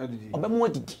obemo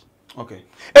adidi okay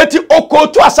eti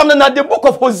okotu asam na the book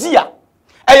of Hosea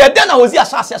den na Hosea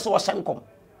sase so senkom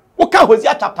wo ka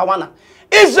Hosea chapter 1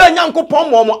 Israel nyankopon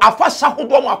mo afa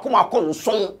sahodo mo akoma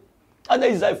nson ana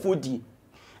Israel fodi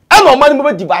ana o man mo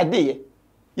be divide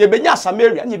ye benya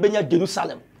Samaria ye benya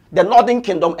Jerusalem the northern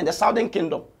kingdom and the southern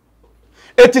kingdom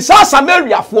eti sa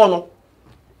Samaria fo no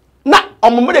na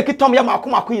omomre kitom ya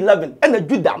makoma 11 ana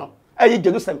Juda no aye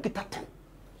Jerusalem kita 10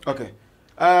 okay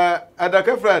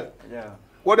adaka Fred yeah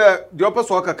what the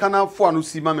opposite worker kana fo anu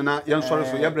si ma me na yen sori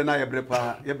so yebre na yebre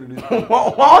pa yebre ni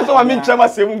wa so wa min chama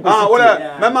sem nkosi what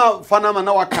mema fana ma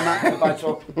na wakana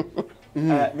bacho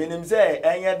menim say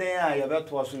enye den a ye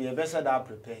beto so ye be say da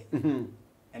prepare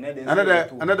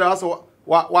another also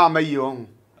wa amayi on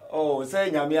oh say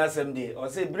nyame asem de o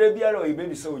say bre biara o ibe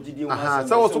bi say ogidi won asem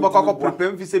say wo so bakọ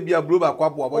prepare mfi say bia bro ba kwa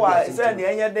bo abo dia say ne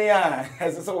enye den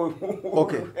a say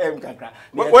okay kakra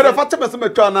we the fact me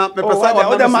metwa na me pesa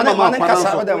o de man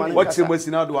kasa what say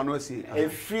mosi na do anu asi e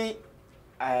free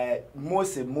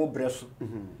Mose mo breso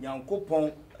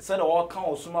yankopon say the all kan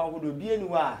osuma hodo bi eni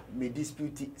wa me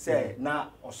dispute say na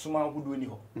osuma hodo ni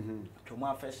ho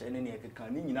twoma afeshe ne ne ekeka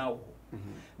ni nyina wo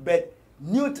but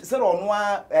new say ono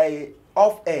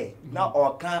off air now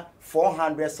or can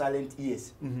 400 silent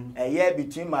years a year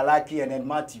between Malachi and then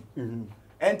Matthew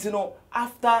and you know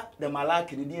after the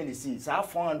Malachi the DNC so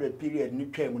 400 period new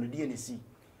term on the DNC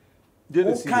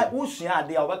who share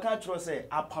they are can trust say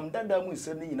apam dada mu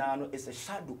nsem ni na no is a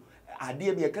shadow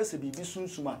ade be kase bibi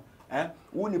sunsuma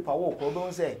wo nipa wo ko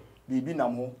be say bibi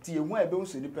nam ho ti ehu a be hu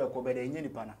se nipa ko be da enye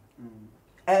nipa na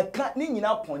ka ni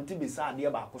nyina point be sa ade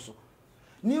ba akoso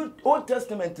New Old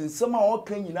Testament in some all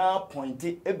can you now point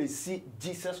it ABC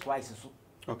Jesus Christ so.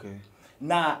 Okay.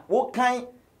 Now what kind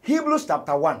Hebrews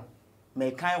chapter 1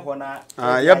 may kind hona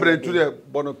ya bring to the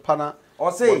bonopana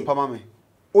or say pamame.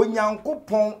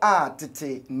 Onyankopon a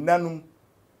tete nanum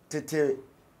tete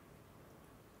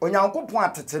Onyankopon a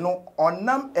tete no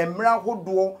onam emra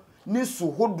hodo ni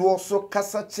su hodo so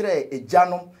kasa kire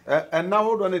ejanom and now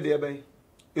hodo ne de be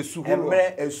esu hodo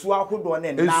emre esu ahodo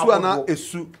ne na esu ana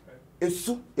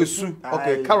esu esu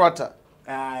okay character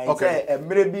okay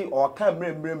emre bi o ka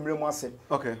emre mo ase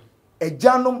okay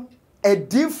ejanom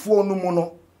edifo no mu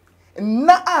no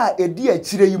na a edi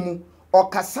akire yi mu o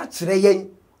kasa kire yen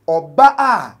Oba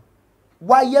a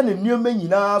waye ne nneɛma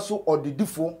nyinaa so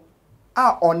odidifo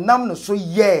a onam no so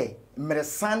ye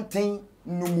mresanten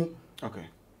numu. Okay.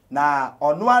 Na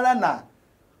ono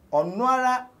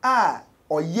ara a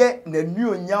oye na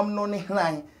nuonyam no ne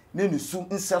hran ne nusu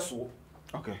nseso.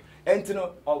 Okay.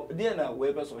 Entino dey na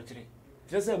we be so kire.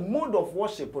 Just say mode of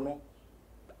worship no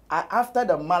after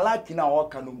the Malaki na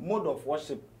Okano, mode of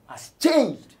worship has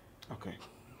changed. Okay.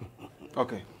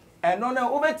 Okay. And no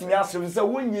obetimi asem say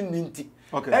wonyi ninti.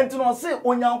 Okay. And no say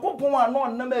onyankopon a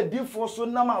no nam adifo so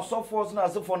nam asofo so na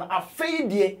asefo na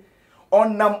afeidie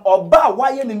onam oba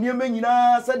waye ne niema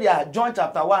nyina say dia John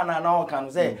chapter 1 na Okano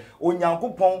say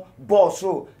onyankopon boss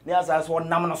so ne asa so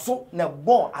onam no so na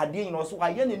bo ade nyina so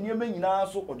waye ne niema nyina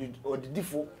so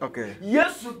odidifo. Okay.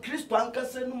 Yesu Kristo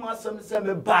ankase no masem say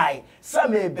me bai say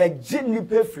me begye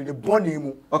nipa firi ne bone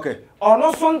mu. Okay.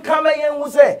 Ono so nka me yen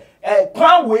hu say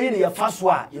kwan we ne yefa so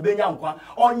a ye benya nkwa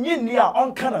onye ni a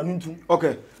onka na nuntum.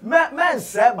 Okay. Men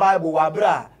say Bible wa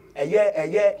bra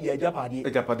eye ye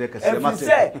Agyapade kase ma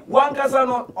say wan kasa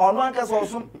no ono ankasa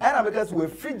oso na be kasa we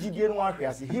frigidie no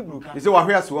ahwease Hebrew ka. You say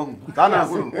ahwease wo hu. Ta na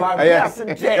hu.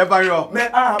 Eye eba yo. Me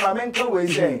ma men ka we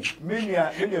say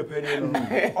menia pede no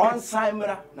on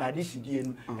simra na de shidie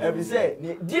no. Every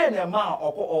say die na ma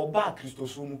oba Kristo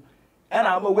so mu.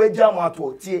 Na ma we gya mo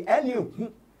ato tie ene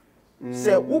hu.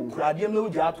 Say ukura de no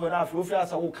gya ato na afro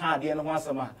asa wo ka de no ho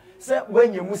asama. Say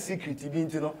when you mu secret bi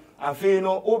ntino afi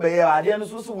no obeye ade no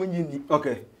so wonyi ni.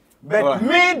 Okay. But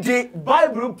me the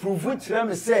Bible prove it to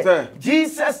me say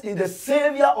Jesus is the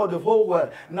savior of the whole world.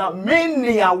 Now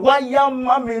many a waya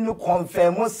mama no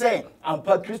confirm say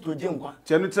ampa Kristo je nkwa.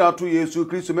 Chenu tira to Yesu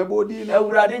Kristo mebodi na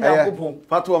Ewurade Nyankopon.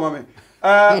 Fatu mama.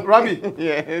 Rabbi.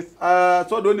 Yes.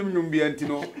 So do nim bi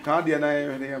antino ka de na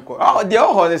yenko. Oh, de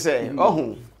ho de say.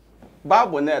 Oh.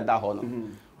 Bible na da ho no.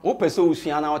 Wo pese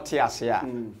usua na ote ase a.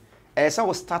 So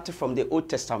we started from the Old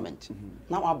Testament.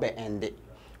 Now I be end it.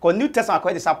 Because New Testament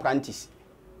quite is apprentice.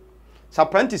 So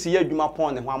apprentice here do my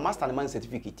point and one master and man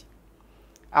certificate.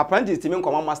 Apprentice to me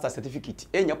come master certificate.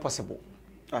 Ain't possible.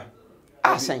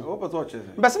 Saying.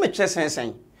 But some chess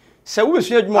saying. So we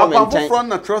should more maintain. Front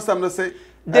na trust am say.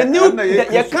 The new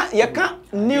you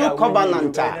can't new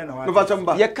covenant.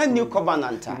 You can't new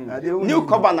covenant. New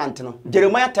covenant no.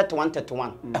 Jeremiah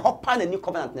 31:31. A hopa na new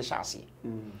covenant na shasi.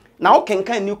 Now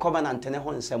can new covenant ne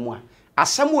ho nsemu a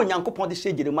asem onyankopon de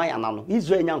hye Jeremiah na no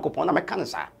Israel nyankopon na meka ne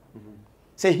sa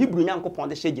say Hebrew nyankopon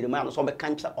de hye Jeremiah no so be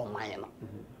kan kire oman no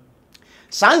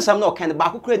sansam na o kan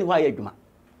ba kokora ni ho aye adwuma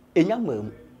enya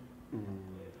mamu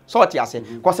so what you say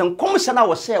cause nkom hye na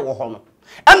wo hye wo ho no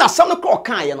e na asem no ko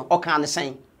kan ye no o kan ne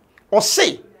sen o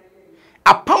say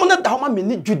apam no da ho ma me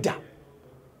ni Juda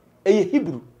e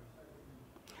Hebrew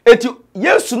eti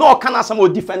Yesu no kana asam o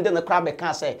defend na kra be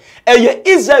kan say eye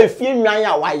Israel fie nwan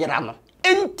a wayera no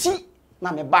enti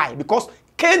na me buy because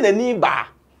Kenani ba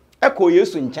eko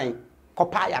Yesu nchen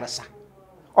kopa yaresa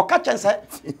oka chen say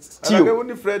tio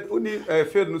oni Fred oni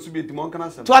Fred no so bi enti mon kana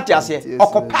asam to atiase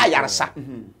okopa yaresa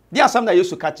di asam na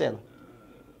Yesu ka chen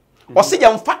o se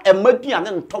yemfa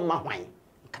emaduane ntoma hwan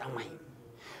kraman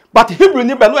but Hebrew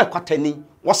ni be no ekwatani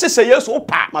wo se Yesu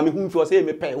opa ma me hunfi o se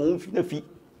me pe o hunfi na fi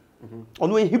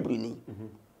ono e Hebrew ni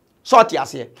so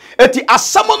atiase eti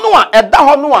asam no a eda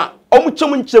ho no a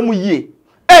omuchemu nchemu yie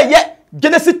eye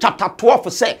Genesis chapter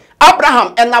 12 say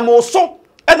Abraham enamo so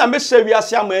ena me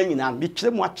hyewiase ama anyina bi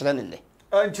kire mu akire ne le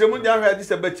nchemu dia hwa di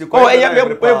se bechi ko eye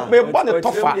me bone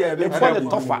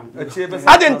tofa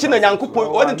adenti na Nyankopon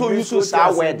odenti o yusu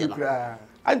sa word no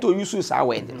adenti o yusu sa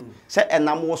word no say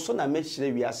enamo so na me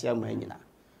hyewiase ama anyina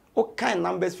o kan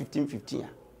Numbers 15:15 a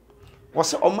wo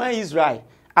say oman Israel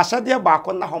asade ba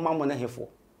ko na homa mo na hefo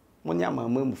mo ne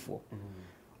amamamufo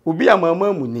obi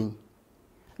amamamu ni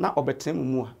na obetem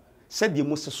mu a said the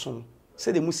museson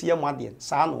said the musia made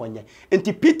sa na wonye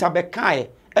enti Peter be kai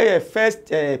first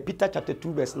Peter chapter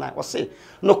 2:9 o say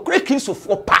no Kristo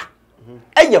fo pa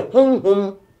eye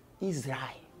honhom Israel.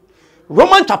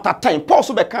 Roman chapter 10 Paul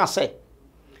so be kan say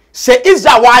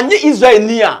Israel wanye Israel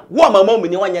ni a wo amamamu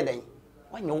ni wanye den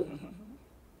wanye wo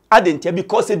adentia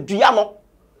because dua no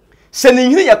se ni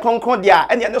hiri ye kronkron dia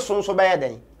ene ne so be ye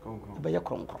den be ye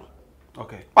kronkron.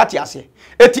 Okay. What you say?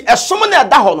 Eti esom na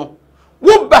da ho no.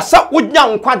 Wo basa wo nya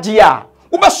nkwaje a,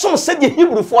 wo besom se de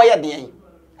Hebrew fo ye den.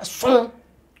 Esom.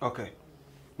 Okay.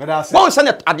 Me da say. Won se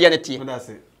na ade ne tie. Me da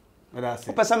say.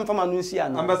 Wo pesa me fama no si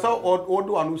ana. Am besa o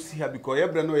do anu si ha because ye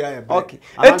bre no ya ye bre. Okay.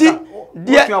 Eti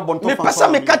me pesa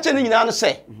me ka che ne nyina no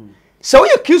se. Se wo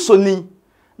ye Kristo ni,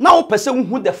 na wo pesa wo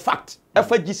hu the fact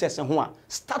efa Jesus ho a,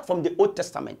 start from the Old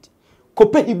Testament.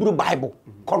 Kope Hebrew Bible.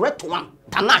 Correct one.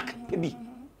 Tanakh. Kebi.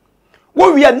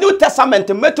 When we are New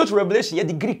Testament, method to Revelation, yeah,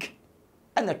 the Greek.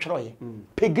 and a troy.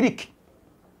 Pe Greek.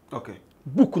 Okay.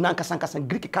 Book Nankasankas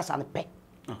Greek Casa and pe.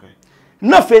 Okay.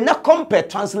 Nothing na compare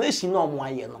translation no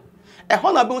one year no. A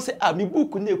honorable say a me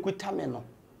book ne kutameno.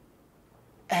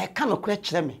 A can of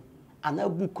crash me. And a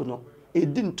book no.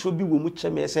 It didn't to be when much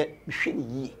me say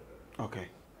ye. Okay.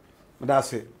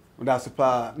 That's it. That's it.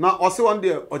 Now also one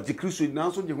day or decrease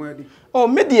now so you ready. Oh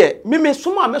media me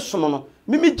suma me sono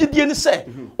me gidie ni say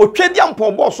o twedi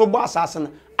ampon bo so bo asase na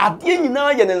ade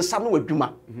nyina ye ne nsa no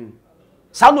adwuma.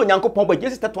 Sa no Nyankopon ba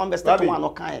Jesυs 31:31 no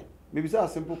kan. Maybe it's a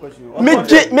simple question. Me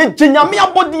nyame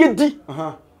abodie di.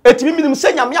 Etimi minim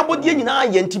se nyame abodie nyina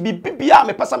ye nti bibia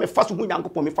me pesa me faso hu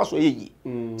Nyankopon me faso eyi.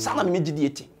 Sa na me gidie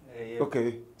ti.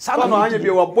 Okay. Sa no anya bi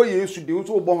wo boy Yesu di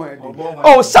so bo ho edi.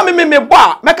 Oh, sa me bo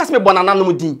a meka se me bo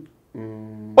nananom din.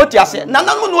 Oti ase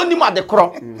nananom no onim ade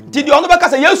kro. Ti di ono beka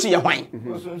se Yesu ye hwan.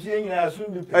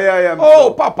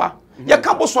 Oh, papa. Ye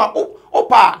ka boso a o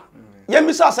pa. Ye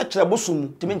mi sa kire boso mu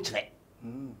ti me nkire.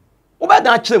 Oba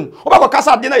dan kirem oba ko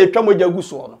kasa de na ye twa mogya gu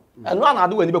so no eno ana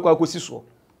ade wani be kwa kosi so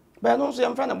be no so ye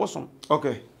mfa na bosom.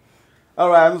 Okay, all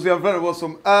right, so ye mfa na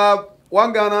bosom.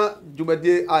 One Ghana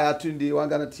Jumadi ayatundi, one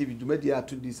Ghana TV Jumadi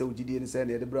ayatundi se ujidi ni se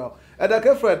na de bra eda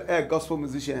ke Fred gospel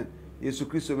musician Yesu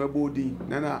Kristo mebodi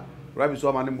na Rabbi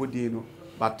so amane mbodi no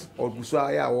but oguso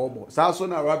aya wo sa so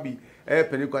na Rabbi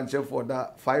peni kwanche for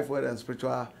that 5 word and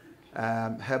spiritual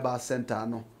herbal center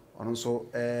no ono so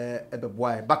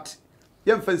ebeboy but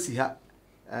yem fancy ha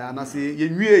anase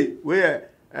yenwie we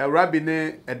Rabbi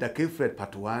ne edake Fred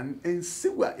part 1 en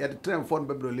siwa ya the train for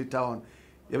no later on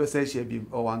ye be say share bi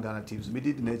o one Ghana teams me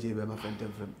did na je be ma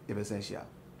fentem from ye be say share